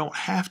life. And I don't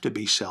have to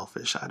be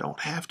selfish. I don't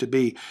have to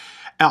be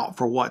out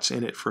for what's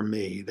in it for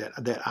me.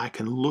 That I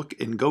can look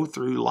and go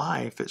through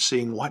life at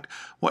seeing what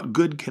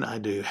good can I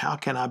do? How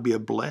can I be a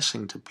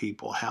blessing to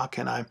people? How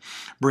can I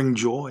bring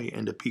joy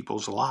into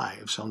people's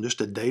lives on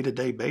just a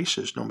day-to-day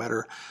basis, no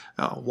matter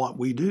what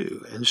we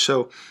do? And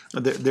so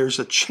there's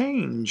a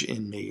change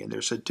in me, and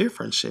there's a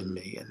difference in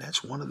me, and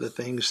that's one of the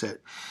things that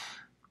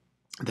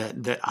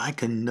I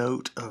can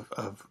note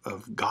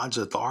of God's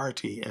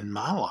authority in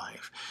my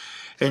life.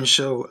 And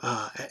so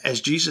as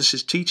Jesus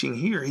is teaching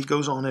here, he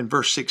goes on in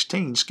verse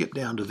 16, skip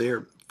down to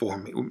there for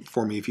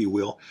me, if you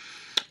will.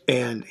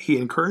 And he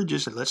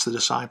encourages and lets the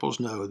disciples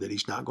know that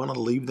he's not going to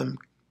leave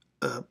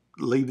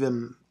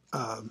them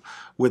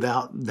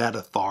without that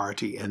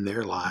authority in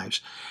their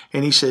lives.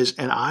 And he says,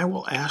 and I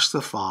will ask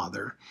the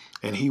Father,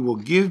 and he will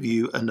give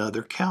you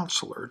another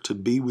counselor to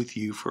be with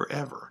you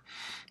forever.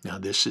 Now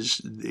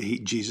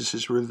Jesus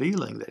is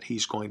revealing that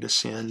he's going to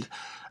send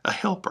a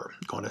helper,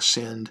 going to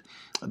send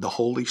the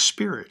Holy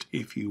Spirit,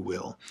 if you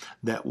will,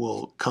 that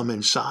will come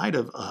inside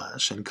of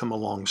us and come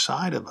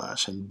alongside of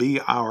us and be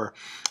our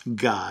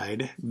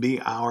guide, be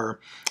our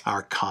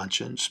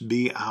conscience,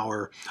 be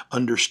our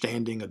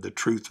understanding of the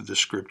truth of the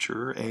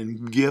Scripture,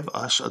 and give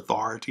us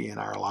authority in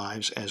our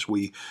lives as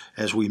we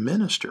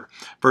minister.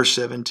 Verse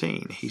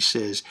 17, he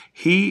says,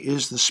 he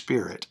is the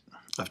Spirit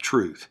of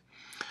truth.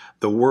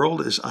 The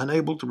world is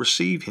unable to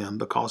receive him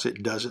because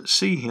it doesn't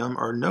see him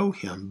or know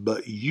him,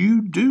 but you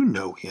do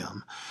know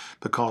him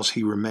because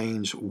he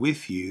remains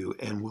with you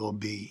and will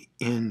be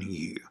in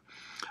you.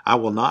 I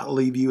will not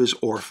leave you as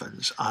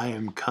orphans. I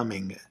am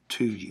coming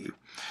to you.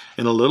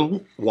 In a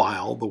little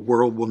while, the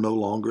world will no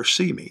longer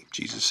see me.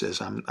 Jesus says,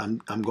 I'm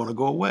going to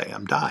go away.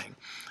 I'm dying.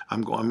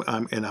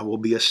 And I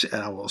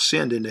will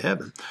ascend into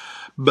heaven.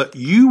 But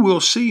you will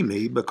see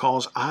me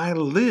because I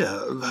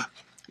live.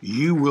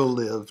 You will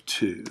live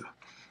too.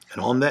 And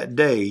on that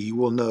day you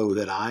will know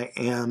that I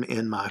am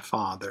in my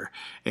Father,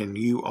 and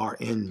you are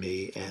in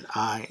me, and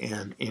I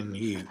am in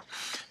you.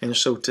 And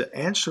so to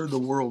answer the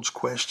world's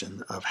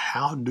question of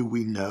how do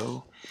we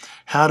know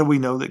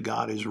that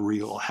God is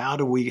real? How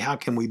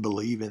can we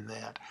believe in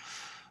that?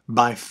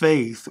 By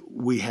faith,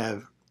 we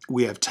have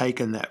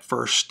taken that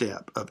first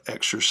step of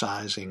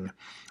exercising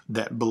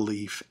that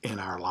belief in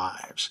our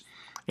lives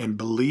and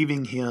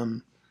believing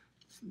him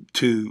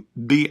to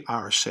be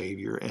our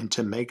Savior and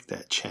to make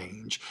that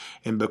change.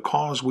 And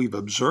because we've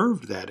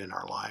observed that in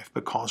our life,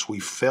 because we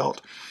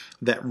felt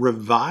that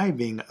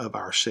reviving of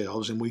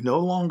ourselves, and we no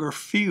longer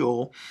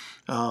feel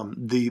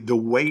the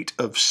weight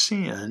of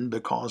sin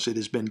because it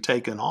has been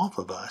taken off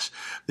of us,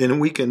 then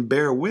we can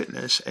bear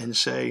witness and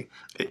say,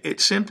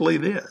 it's simply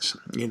this.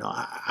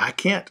 I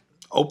can't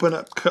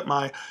cut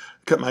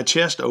my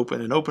chest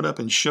open and open up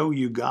and show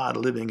you God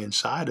living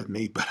inside of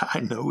me, but I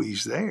know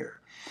he's there.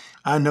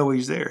 I know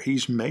he's there.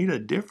 He's made a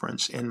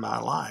difference in my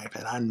life,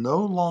 and I no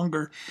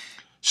longer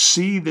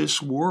see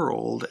this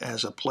world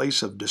as a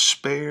place of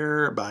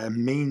despair by a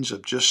means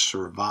of just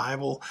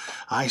survival.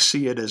 I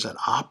see it as an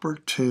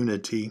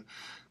opportunity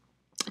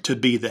to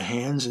be the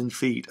hands and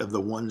feet of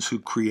the one who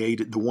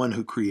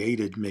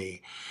created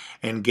me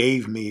and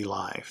gave me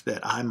life,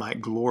 that I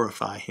might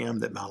glorify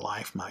him, that my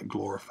life might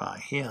glorify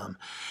him.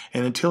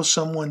 And until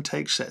someone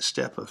takes that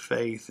step of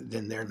faith,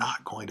 then they're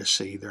not going to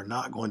see, they're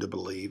not going to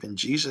believe. And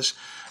Jesus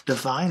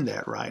defined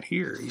that right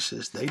here. He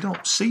says, they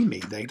don't see me,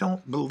 they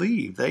don't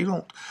believe, they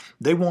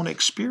won't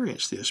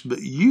experience this,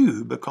 but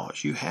you,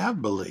 because you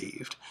have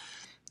believed,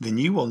 then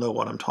you will know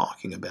what I'm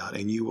talking about,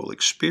 and you will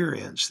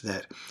experience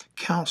that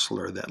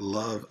counselor, that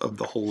love of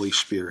the Holy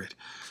Spirit.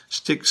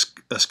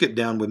 Skip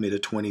down with me to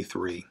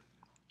 23.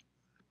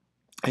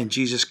 And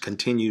Jesus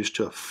continues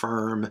to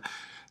affirm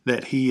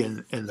that he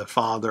and the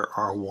Father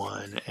are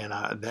one, and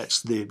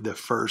that's the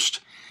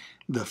first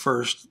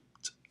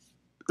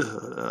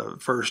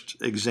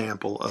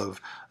example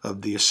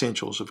of the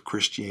essentials of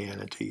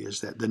Christianity,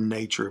 is that the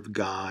nature of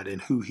God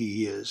and who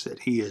he is, that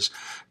he is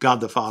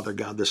God the Father,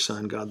 God the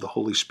Son, God the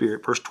Holy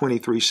Spirit. Verse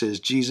 23 says,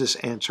 Jesus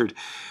answered,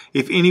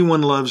 "If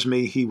anyone loves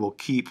me, he will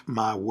keep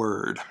my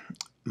word.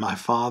 My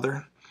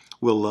Father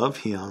will love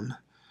him,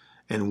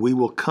 and we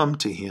will come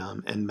to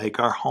him and make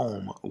our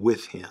home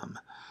with him.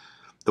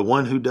 The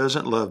one who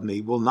doesn't love me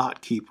will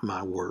not keep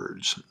my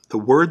words. The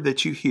word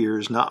that you hear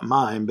is not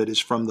mine, but is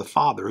from the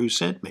Father who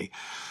sent me.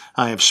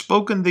 I have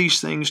spoken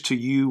these things to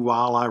you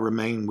while I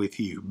remain with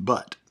you,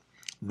 but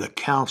the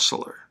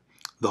Counselor,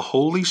 the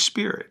Holy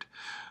Spirit,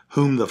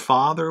 whom the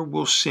Father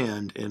will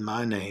send in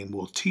my name,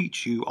 will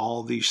teach you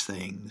all these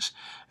things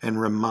and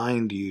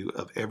remind you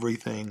of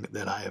everything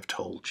that I have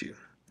told you."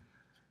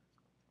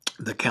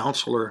 The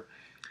Counselor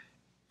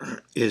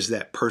is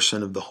that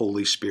person of the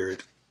Holy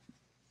Spirit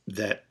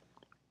that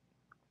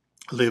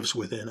lives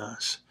within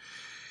us.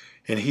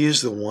 And he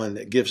is the one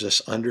that gives us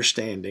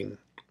understanding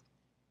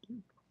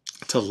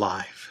to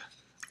life.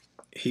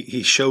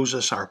 He shows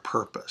us our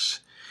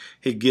purpose.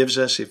 He gives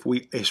us, if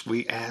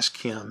we ask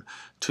him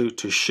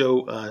to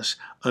show us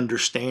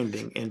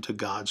understanding into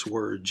God's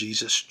word.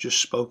 Jesus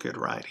just spoke it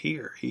right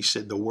here. He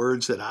said, the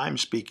words that I'm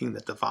speaking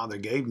that the Father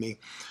gave me,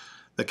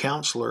 the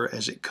Counselor,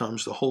 as it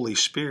comes, the Holy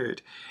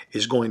Spirit,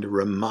 is going to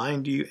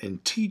remind you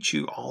and teach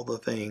you all the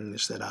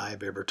things that I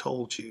have ever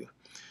told you.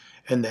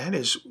 And that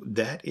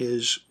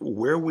is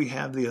where we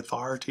have the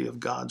authority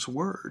of God's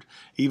word.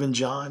 Even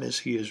John, as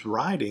he is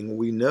writing,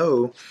 we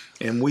know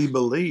and we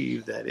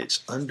believe that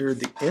it's under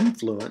the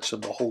influence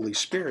of the Holy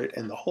Spirit,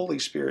 and the Holy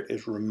Spirit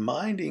is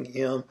reminding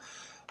him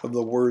of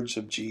the words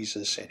of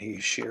Jesus, and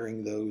he's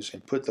sharing those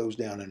and put those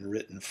down in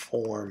written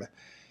form,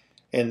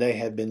 and they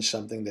have been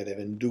something that have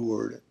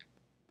endured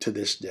to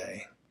this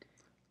day.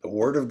 The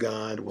Word of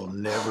God will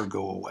never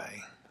go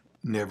away,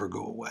 never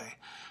go away,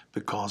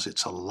 because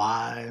it's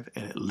alive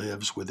and it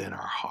lives within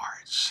our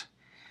hearts.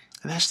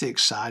 And that's the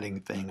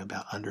exciting thing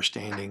about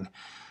understanding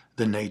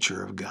the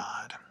nature of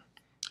God.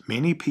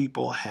 Many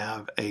people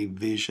have a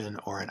vision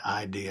or an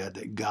idea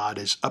that God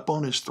is up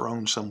on his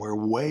throne somewhere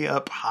way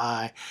up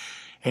high,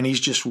 and he's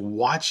just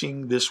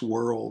watching this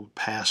world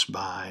pass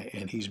by,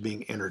 and he's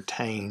being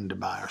entertained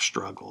by our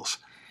struggles.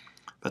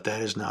 But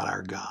that is not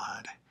our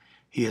God.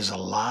 He is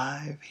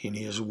alive, and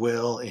he is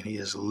well, and he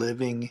is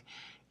living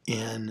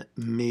in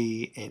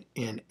me and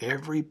in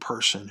every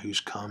person who's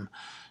come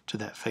to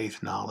that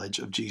faith knowledge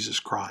of Jesus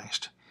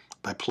Christ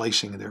by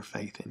placing their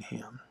faith in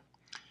him.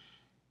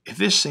 If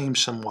this seems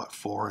somewhat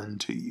foreign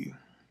to you,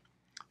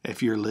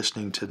 if you're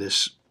listening to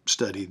this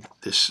study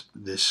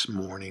this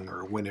morning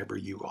or whenever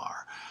you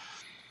are,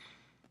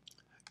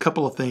 a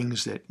couple of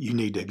things that you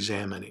need to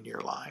examine in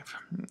your life.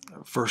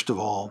 First of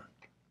all,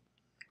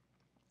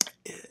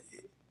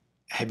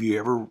 have you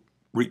ever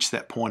reached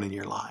that point in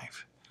your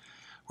life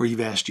where you've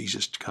asked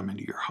Jesus to come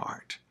into your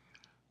heart,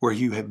 where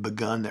you have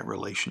begun that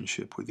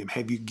relationship with him?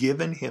 Have you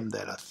given him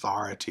that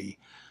authority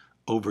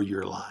over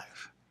your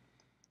life?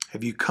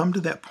 Have you come to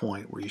that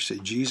point where you say,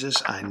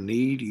 Jesus, I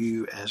need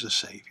you as a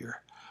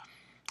Savior,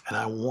 and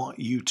I want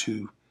you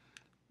to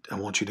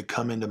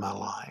come into my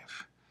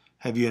life?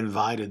 Have you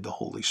invited the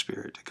Holy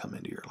Spirit to come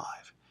into your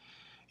life?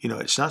 You know,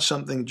 it's not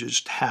something that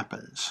just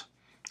happens.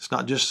 It's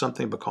not just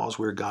something because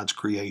we're God's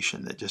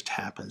creation that just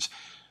happens.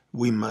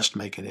 We must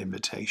make an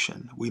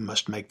invitation. We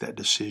must make that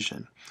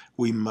decision.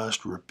 We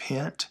must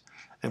repent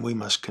and we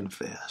must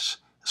confess.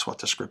 That's what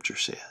the scripture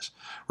says.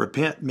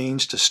 Repent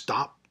means to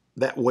stop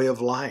that way of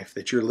life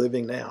that you're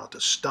living now, to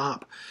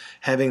stop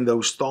having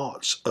those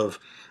thoughts of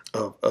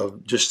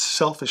just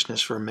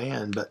selfishness for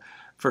man, but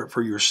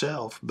for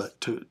yourself,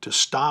 but to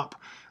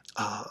stop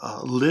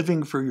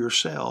living for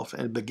yourself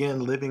and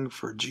begin living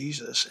for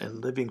Jesus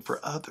and living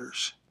for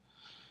others.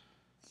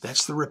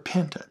 That's the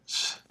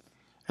repentance.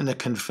 And the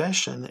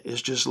confession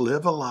is just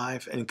live a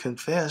life and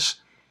confess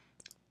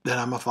that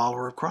I'm a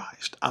follower of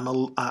Christ.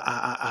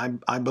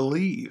 I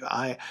believe.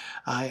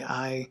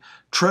 I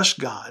trust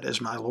God as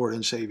my Lord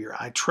and Savior.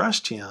 I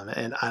trust him,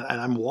 and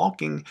I'm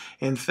walking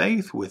in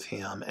faith with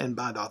him. And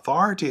by the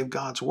authority of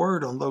God's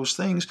word on those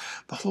things,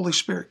 the Holy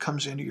Spirit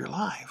comes into your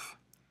life,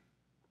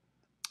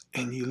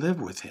 and you live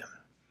with him.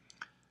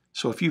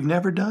 So if you've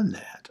never done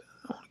that,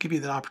 I want to give you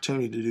the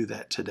opportunity to do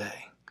that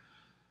today.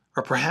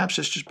 Or perhaps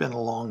it's just been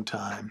a long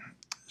time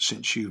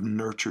since you've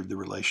nurtured the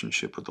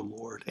relationship with the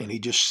Lord, and he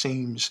just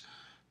seems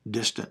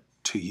distant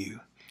to you.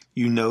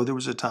 You know there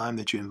was a time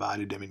that you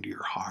invited him into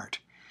your heart,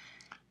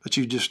 but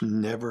you just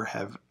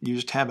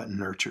haven't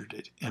nurtured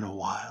it in a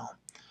while.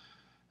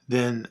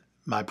 Then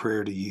my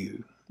prayer to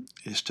you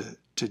is to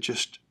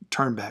just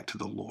turn back to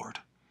the Lord.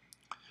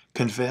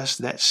 Confess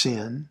that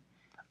sin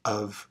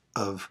of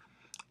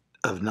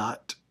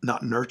not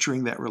not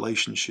nurturing that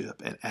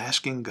relationship and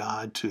asking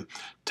God to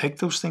take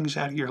those things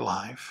out of your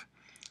life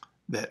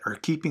that are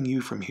keeping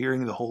you from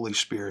hearing the Holy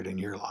Spirit in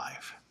your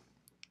life.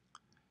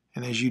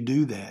 And as you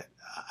do that,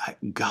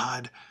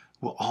 God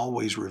will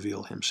always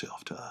reveal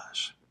himself to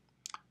us.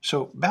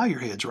 So bow your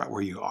heads right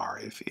where you are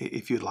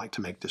if you'd like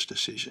to make this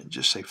decision.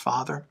 Just say,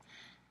 Father,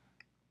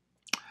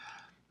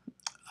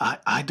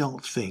 I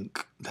don't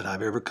think that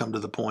I've ever come to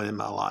the point in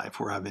my life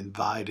where I've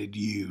invited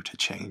you to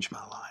change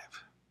my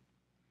life.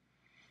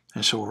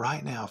 And so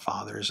right now,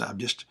 Father, as I'm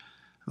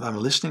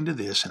listening to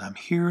this and I'm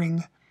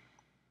hearing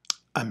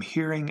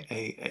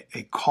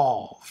a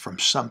call from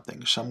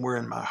something somewhere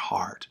in my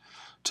heart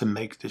to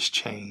make this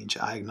change,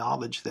 I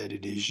acknowledge that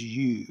it is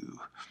you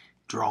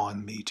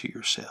drawing me to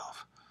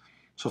yourself.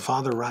 So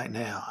Father, right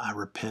now, I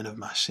repent of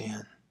my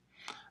sin.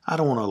 I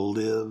don't want to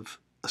live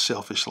a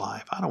selfish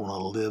life. I don't want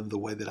to live the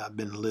way that I've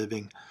been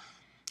living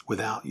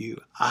without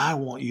you. I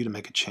want you to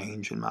make a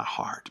change in my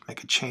heart,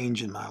 make a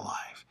change in my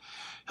life.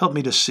 Help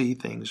me to see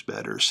things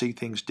better, see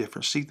things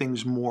different, see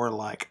things more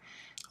like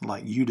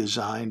you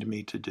designed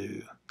me to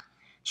do.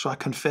 So I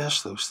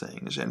confess those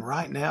things. And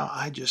right now,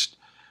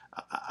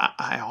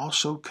 I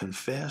also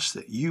confess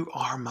that you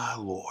are my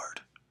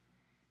Lord,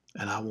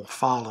 and I will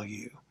follow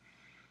you.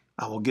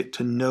 I will get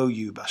to know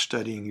you by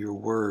studying your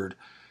word,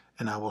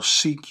 and I will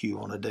seek you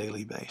on a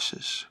daily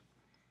basis.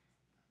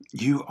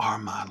 You are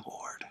my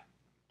Lord.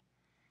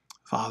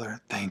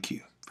 Father, thank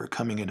you for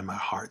coming into my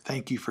heart.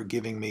 Thank you for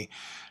giving me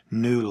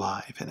new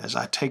life. And as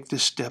I take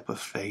this step of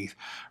faith,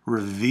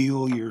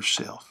 reveal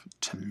yourself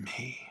to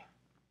me,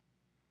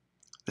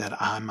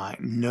 that I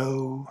might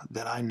know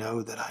that I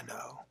know that I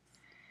know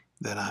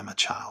that I'm a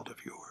child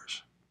of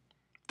yours.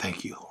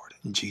 Thank you, Lord.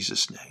 In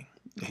Jesus' name,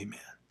 amen.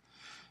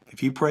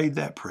 If you prayed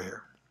that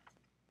prayer,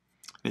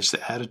 it's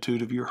the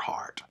attitude of your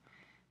heart,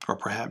 or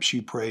perhaps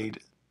you prayed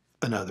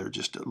another,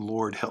 just,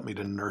 Lord, help me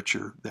to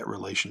nurture that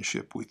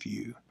relationship with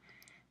you,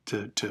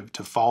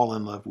 to fall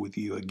in love with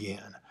you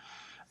again,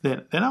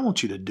 then I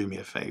want you to do me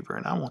a favor,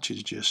 and I want you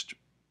to just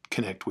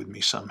connect with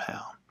me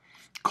somehow.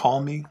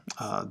 Call me,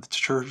 the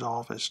church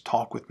office,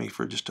 talk with me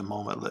for just a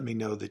moment. Let me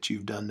know that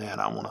you've done that.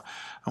 I want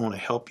to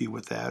help you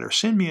with that, or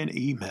send me an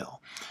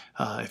email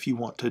if you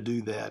want to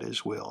do that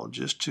as well,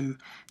 just to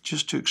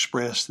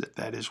express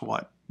that is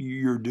what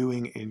you're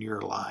doing in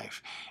your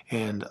life,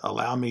 and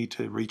allow me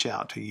to reach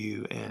out to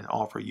you and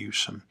offer you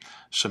some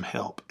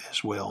help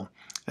as well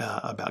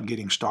about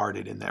getting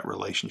started in that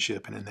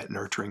relationship and in that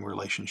nurturing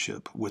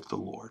relationship with the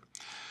Lord.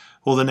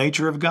 Well, the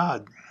nature of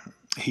God,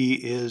 He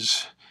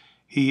is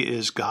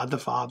God the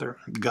Father,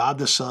 God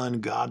the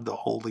Son, God the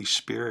Holy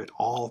Spirit,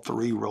 all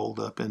three rolled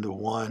up into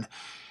one.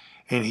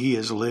 And He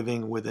is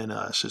living within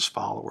us as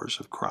followers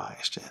of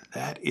Christ. And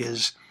that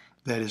is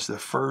the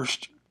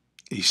first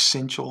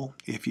essential,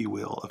 if you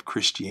will, of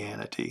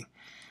Christianity,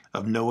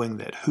 of knowing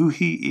that who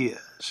He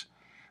is,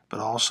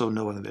 but also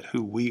knowing that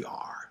who we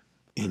are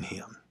in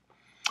Him.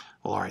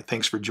 Well, all right,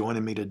 thanks for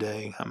joining me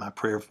today. My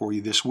prayer for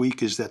you this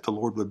week is that the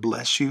Lord would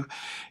bless you,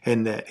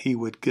 and that He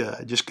would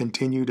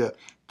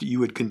you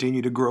would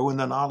continue to grow in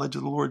the knowledge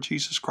of the Lord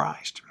Jesus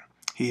Christ.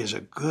 He is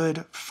a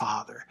good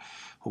Father.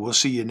 We'll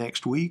see you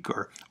next week,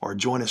 or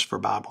join us for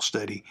Bible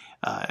study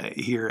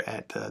here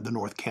at the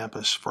North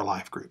Campus for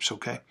Life Groups,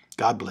 okay?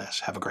 God bless.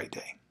 Have a great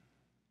day.